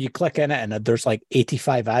 also you click in it and there's like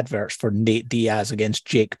 85 adverts for Nate Diaz against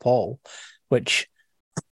Jake Paul, which,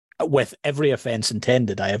 with every offense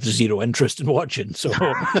intended, I have zero interest in watching. So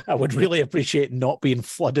I would really appreciate not being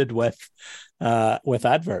flooded with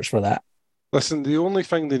adverts for that. Listen, the only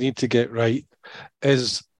thing they need to get right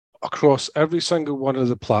is across every single one of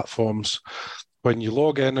the platforms, when you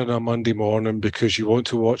log in on a Monday morning because you want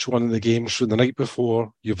to watch one of the games from the night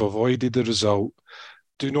before, you've avoided the result.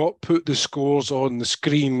 Do not put the scores on the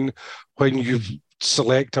screen when you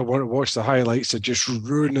select I want to watch the highlights to just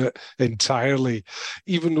ruin it entirely.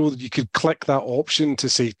 Even though you could click that option to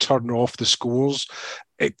say turn off the scores,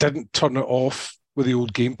 it didn't turn it off with the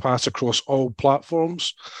old Game Pass across all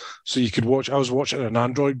platforms. So you could watch, I was watching an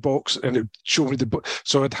Android box and it showed me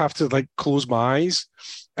so I'd have to like close my eyes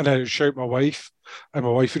and I'd shout my wife, and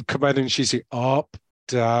my wife would come in and she'd say up,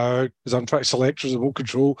 down, as I'm trying to select remote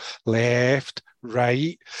control, left,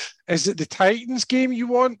 right. Is it the Titans game you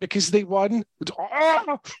want because they won?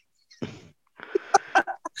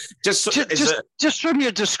 Just from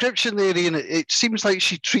your description there, Ian, it seems like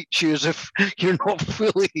she treats you as if you're not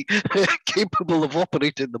fully capable of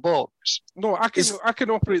operating the box. No, I can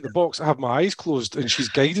operate the box. I have my eyes closed and she's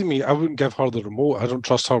guiding me. I wouldn't give her the remote. I don't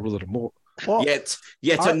trust her with the remote. Well,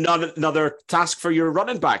 another task for your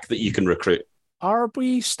running back that you can recruit. Are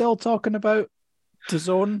we still talking about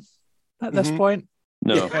DAZN at this point?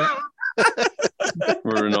 No.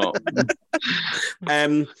 We're not.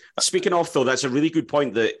 Speaking of, though, that's a really good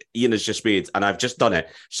point that Ian has just made, and I've just done it.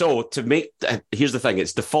 So to make, here's the thing,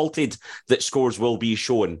 it's defaulted that scores will be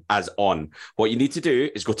shown as on. What you need to do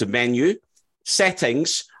is go to menu,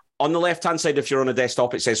 settings. On the left-hand side, if you're on a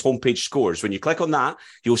desktop, it says homepage scores. When you click on that,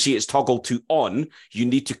 you'll see it's toggled to on. You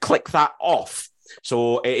need to click that off.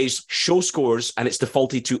 So it is show scores and it's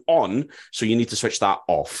defaulted to on. So you need to switch that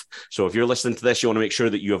off. So if you're listening to this, you want to make sure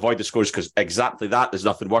that you avoid the scores, because exactly that, there's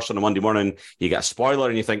nothing worse on a Monday morning. You get a spoiler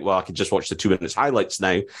and you think, well, I can just watch the 2 minutes highlights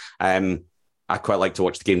now. I quite like to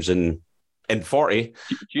watch the games in 40.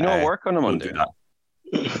 Do you not work on a Monday?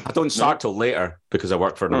 I don't start till later because I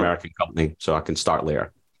work for an American company, so I can start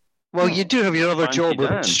later. Well, you do have your other job with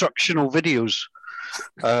Dan. instructional videos.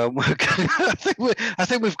 I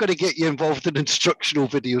think we've got to get you involved in instructional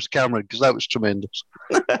videos, Cameron, because that was tremendous.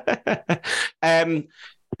 The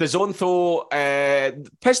zone, though,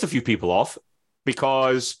 pissed a few people off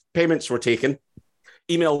because payments were taken,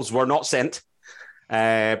 emails were not sent,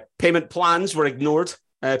 payment plans were ignored.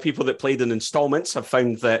 People that played in installments have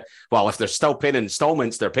found that, well, if they're still paying in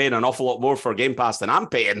installments, they're paying an awful lot more for Game Pass than I'm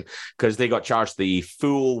paying, because they got charged the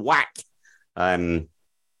full whack.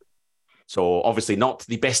 So obviously not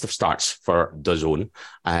the best of starts for DAZN.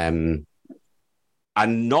 And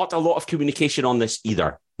not a lot of communication on this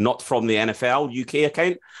either. Not from the NFL UK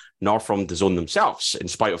account, nor from DAZN themselves, in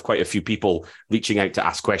spite of quite a few people reaching out to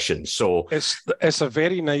ask questions. So it's a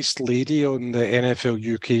very nice lady on the NFL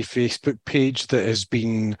UK Facebook page that has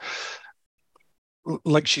been,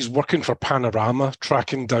 like, she's working for Panorama,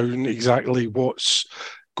 tracking down exactly what's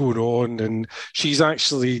going on. And she's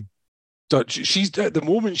actually, she's at the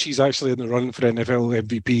moment, she's actually in the run for NFL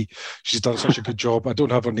MVP. She's done such a good job. I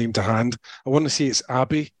don't have her name to hand. I want to say it's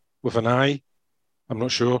Abby with an I. I'm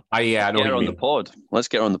not sure. I know. Get her on the pod. Let's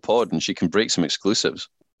get her on the pod, and she can break some exclusives.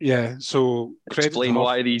 Yeah. So explain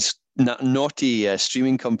why these naughty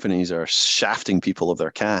streaming companies are shafting people of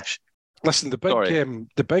their cash. Listen, the big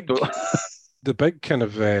kind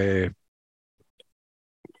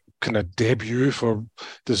of debut for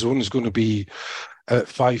DAZN is going to be at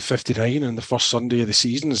 5:59 on the first Sunday of the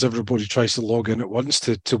season, as everybody tries to log in at once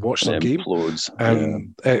to watch their game. Implodes.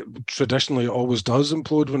 It traditionally always does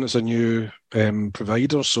implode when it's a new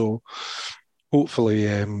provider. So hopefully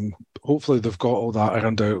they've got all that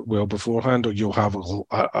ironed out well beforehand, or you'll have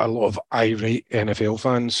a lot of irate NFL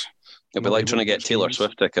fans. It'll be like trying to get Taylor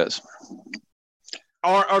Swift tickets.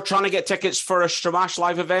 Or trying to get tickets for a Stramash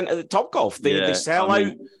live event at the Topgolf. They sell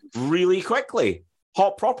out really quickly.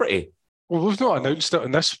 Hot property. Well, we've not announced it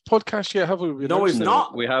on this podcast yet, have we? No, we've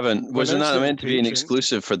not. We haven't. Wasn't that meant to be an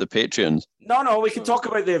exclusive for the Patreons? No, we can talk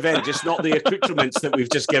about the event, just not the accoutrements that we've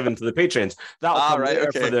just given to the patrons. That'll come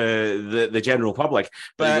later for the general public.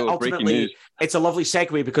 But ultimately, it's a lovely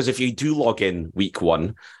segue, because if you do log in week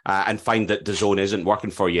one and find that DAZN isn't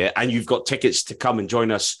working for you, and you've got tickets to come and join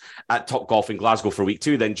us at Topgolf in Glasgow for week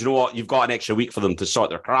 2, then do you know what? You've got an extra week for them to sort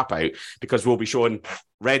their crap out, because we'll be showing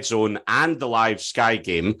Red Zone and the live Sky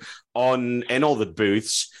game in all the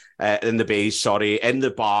booths. in the bays, sorry, in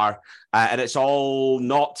the bar. And it's all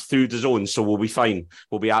not through the zone, so we'll be fine.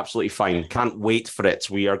 We'll be absolutely fine. Can't wait for it.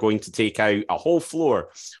 We are going to take out a whole floor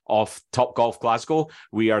of Top Golf Glasgow.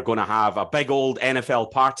 We are going to have a big old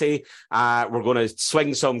NFL party. We're going to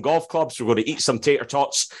swing some golf clubs. We're going to eat some tater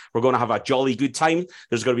tots. We're going to have a jolly good time.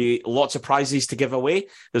 There's going to be lots of prizes to give away.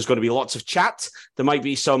 There's going to be lots of chat. There might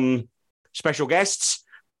be some special guests.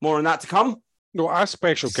 More on that to come. No, a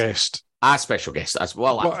special guest. A special guest as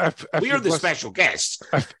well. If we are the special guests.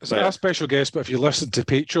 It's a special guest, but if you listen to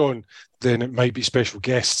Patreon, then it might be special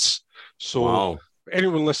guests. So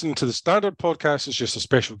anyone listening to the standard podcast is just a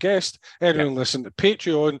special guest. Anyone listening to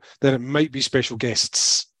Patreon, then it might be special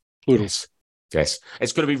guests. Plurals. Yes.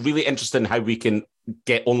 It's going to be really interesting how we can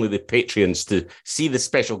get only the Patreons to see the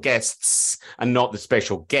special guests and not the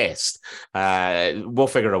special guest. We'll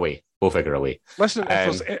figure a way. Listen,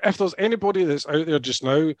 if there's anybody that's out there just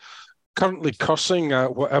now currently cursing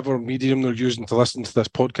at whatever medium they're using to listen to this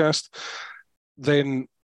podcast, then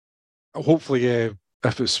hopefully if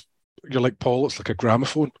you're like Paul, it's like a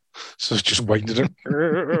gramophone. So it's just winding it.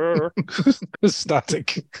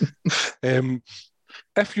 Static.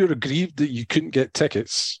 If you're aggrieved that you couldn't get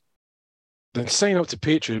tickets, then sign up to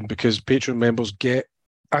Patreon, because Patreon members get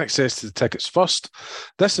access to the tickets first.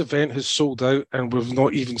 This event has sold out and we've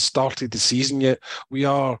not even started the season yet. We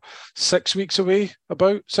are 6 weeks away,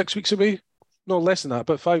 no, less than that,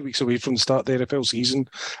 about 5 weeks away from the start of the NFL season,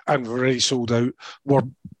 and we're already sold out. We're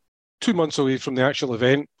 2 months away from the actual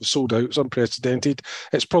event. We're sold out. It's unprecedented.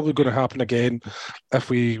 It's probably going to happen again if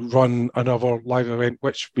we run another live event,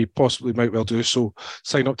 which we possibly might well do. So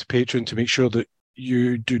sign up to Patreon to make sure that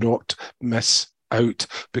you do not miss out,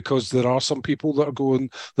 because there are some people that are going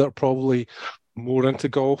that are probably more into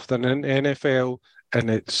golf than in NFL, and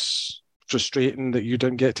it's frustrating that you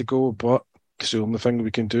didn't get to go, but the only thing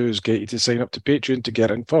we can do is get you to sign up to Patreon to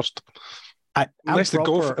get in first. Unless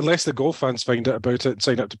the golf fans find out about it and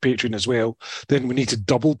sign up to Patreon as well, then we need to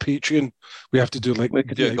double Patreon. We have to do we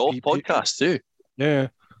could do a golf podcast too. Yeah.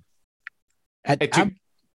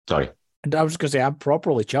 Sorry. And I was going to say, I'm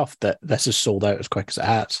properly chuffed that this is sold out as quick as it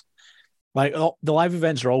has. Like, the live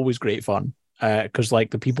events are always great fun, because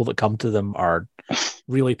like the people that come to them are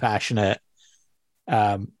really passionate,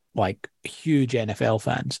 like huge NFL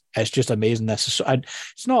fans. It's just amazing. It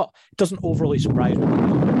doesn't overly surprise me.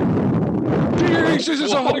 Jesus,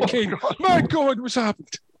 it's a hurricane! My God, what's happened?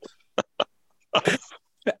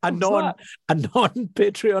 A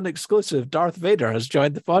non-Patreon exclusive Darth Vader has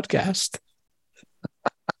joined the podcast.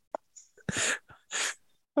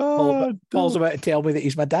 Paul's about to tell me that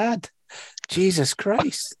he's my dad. Jesus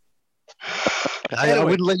Christ. I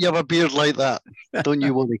wouldn't let you have a beard like that. Don't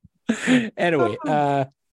you worry. Anyway,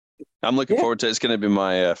 I'm looking forward to it. It's going to be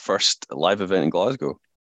my first live event in Glasgow.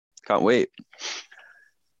 Can't wait.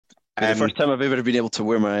 The first time I've ever been able to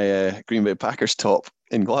wear my Green Bay Packers top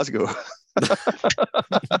in Glasgow.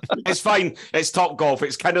 It's fine. It's Top Golf.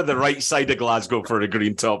 It's kind of the right side of Glasgow for a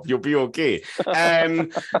green top. You'll be okay.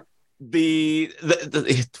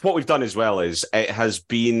 What we've done as well is it has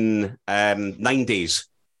been 9 days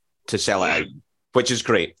to sell it out, which is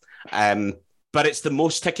great. But it's the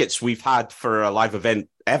most tickets we've had for a live event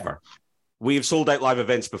ever. We've sold out live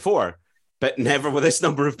events before, but never with this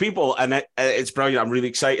number of people, and it's brilliant. I'm really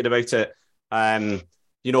excited about it.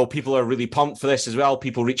 People are really pumped for this as well.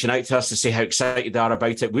 People reaching out to us to say how excited they are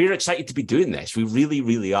about it. We're excited to be doing this. We really,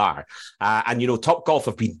 really are. And Top Golf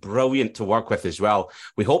have been brilliant to work with as well.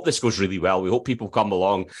 We hope this goes really well. We hope people come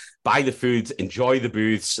along, buy the food, enjoy the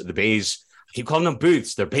booths, the bays. I keep calling them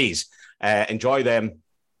booths. They're bays. Enjoy them.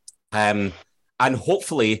 And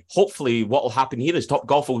hopefully what will happen here is Top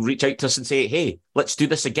Golf will reach out to us and say, hey, let's do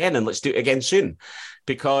this again, and let's do it again soon,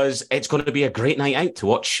 because it's going to be a great night out to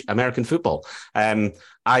watch American football.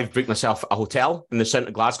 I've booked myself a hotel in the centre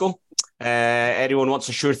of Glasgow. Anyone wants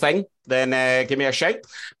a sure thing, then give me a shout.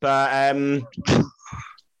 But do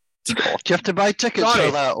you have to buy tickets for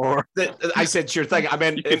that? Or I said sure thing. I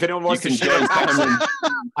mean, if anyone wants to share a taxi,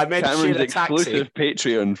 I meant Cameron's share a taxi. Exclusive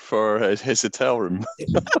Patreon for his hotel room.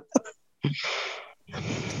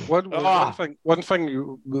 One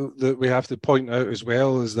thing that we have to point out as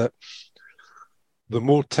well is that the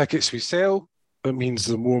more tickets we sell, it means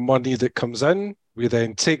the more money that comes in. We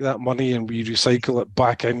then take that money and we recycle it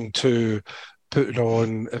back into putting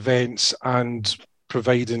on events and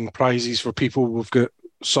providing prizes for people. We've got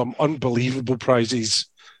some unbelievable prizes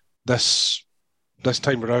this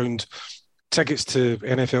time around. Tickets to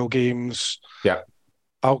NFL games,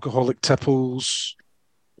 alcoholic tipples,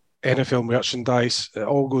 NFL merchandise. It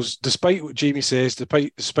all goes, despite what Jamie says,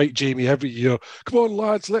 despite Jamie every year, come on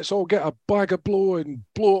lads, let's all get a bag of blow and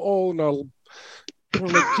blow it all in our We're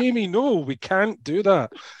like, Jamie, no, we can't do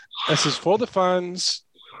that. This is for the fans.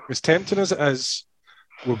 As tempting as it is,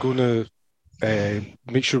 we're going to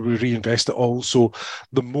make sure we reinvest it all. So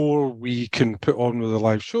the more we can put on with the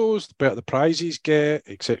live shows, the better the prizes get,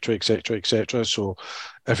 etc., etc., etc. So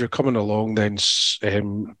if you're coming along, then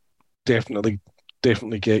definitely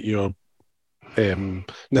get your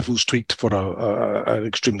nipples tweaked for an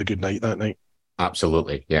extremely good night that night.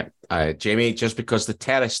 Absolutely, yeah. Jamie, just because the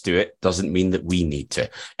terrace do it doesn't mean that we need to.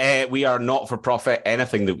 We are not for profit.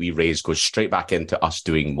 Anything that we raise goes straight back into us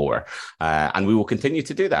doing more. And we will continue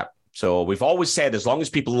to do that. So we've always said, as long as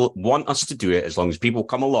people want us to do it, as long as people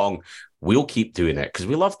come along, we'll keep doing it because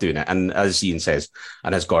we love doing it. And as Ian says,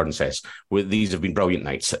 and as Gordon says, these have been brilliant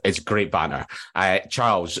nights. It's great banter.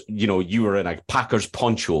 Charles, you were in a Packers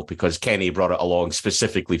poncho because Kenny brought it along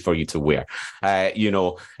specifically for you to wear.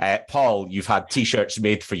 Paul, you've had T-shirts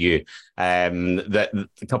made for you that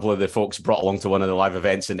a couple of the folks brought along to one of the live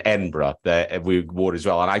events in Edinburgh that we wore as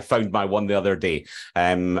well. And I found my one the other day.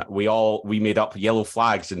 We made up yellow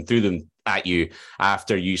flags and threw them at you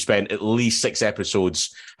after you spent at least 6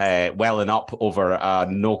 episodes welling up over a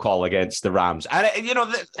no call against the Rams. And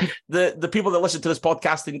the people that listen to this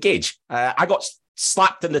podcast engage. I got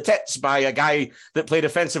slapped in the tits by a guy that played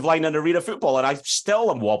offensive line in arena football, and I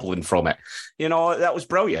still am wobbling from it. That was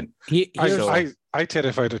brilliant. I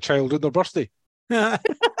terrified a child on their birthday.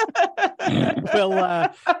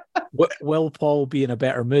 Will Paul be in a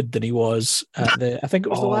better mood than he was at I think it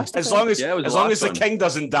was the last. As long as the king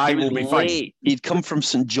doesn't die, we'll be fine. He'd come from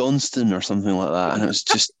St Johnston or something like that, and it was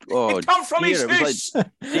just he'd come from his house.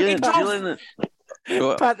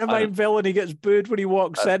 Pantomime villain, he gets booed when he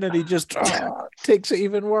walks in, and he just takes it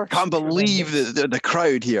even worse. Can't believe the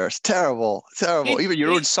crowd here. It's terrible. Even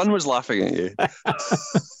your own son was laughing at you.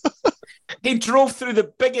 He drove through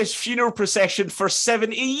the biggest funeral procession for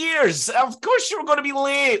 70 years. Of course you were going to be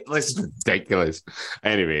late. This is ridiculous.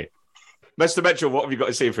 Anyway, Mr. Mitchell, what have you got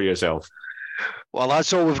to say for yourself? Well,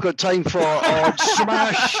 that's all we've got time for on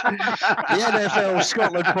Stramash, the NFL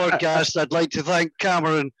Scotland podcast. I'd like to thank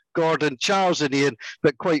Cameron, Gordon, Charles and Ian,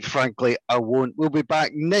 but quite frankly, I won't. We'll be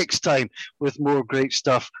back next time with more great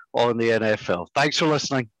stuff on the NFL. Thanks for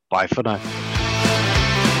listening. Bye for now.